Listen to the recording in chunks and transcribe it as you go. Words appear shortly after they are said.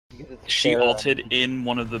She ulted in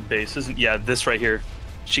one of the bases. Yeah, this right here.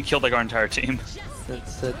 She killed like our entire team.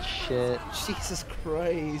 That's such shit. Jesus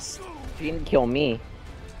Christ. She didn't kill me.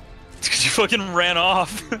 It's because you fucking ran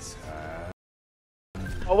off.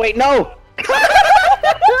 Oh wait, no!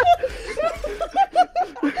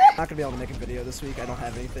 Not gonna be able to make a video this week. I don't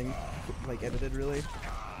have anything like edited really.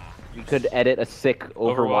 You could edit a sick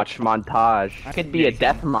Overwatch montage. It could be a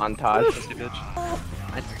death montage.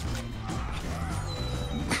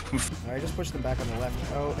 Alright, just push them back on the left.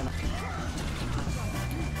 Oh, and...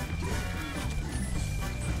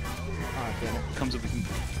 Oh, damn it. Comes up with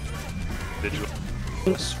vigil.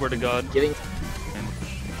 I swear to God. Getting...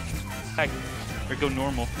 Heck, or go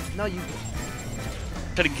normal. No, you...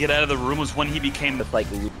 Try to get out of the room was when he became the like.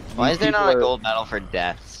 Why is there not a gold medal for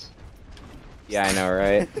deaths? Yeah, I know,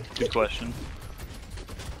 right? Good question.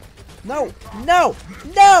 No! No!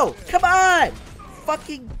 No! Come on!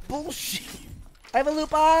 Fucking bullshit! I have a loot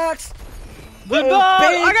box! Loot box!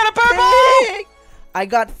 I got a purple! Pig! I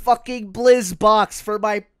got fucking Blizz box for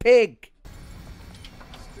my pig!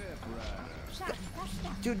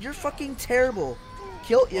 Dude, you're fucking terrible.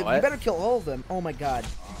 Kill you better kill all of them. Oh my god.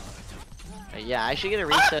 Yeah, I should get a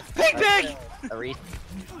reset. Pig! A reset.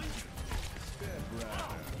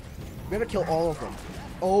 We better kill all of them.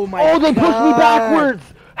 Oh my god. Oh, they pushed me backwards!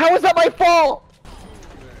 How is that my fault?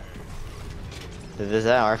 Is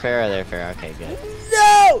that our fair or their fair? Okay, good.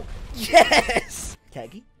 No! Yes!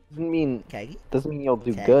 Kaggy? Doesn't mean you'll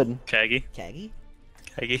do Kaggy? good. Kaggy. Kaggy?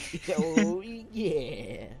 Kaggy. Oh,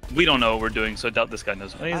 yeah. We don't know what we're doing, so I doubt this guy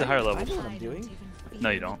knows. Oh, he's a higher I level. know what I'm doing. No,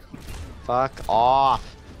 you don't. Fuck off.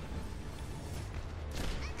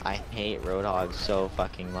 I hate Roadhog so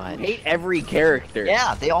fucking much. I hate every character.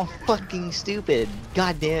 Yeah, they all fucking stupid.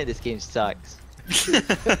 God damn it, this game sucks. This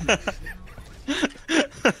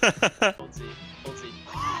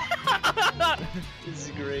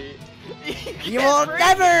is great. You will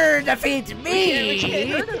never defeat me! We can't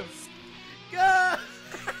hurt him.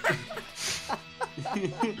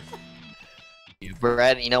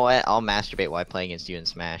 Brad, you know what? I'll masturbate while I play against you in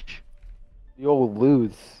Smash. You'll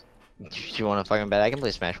lose. Do you want to fucking bet I can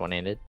play Smash one-handed?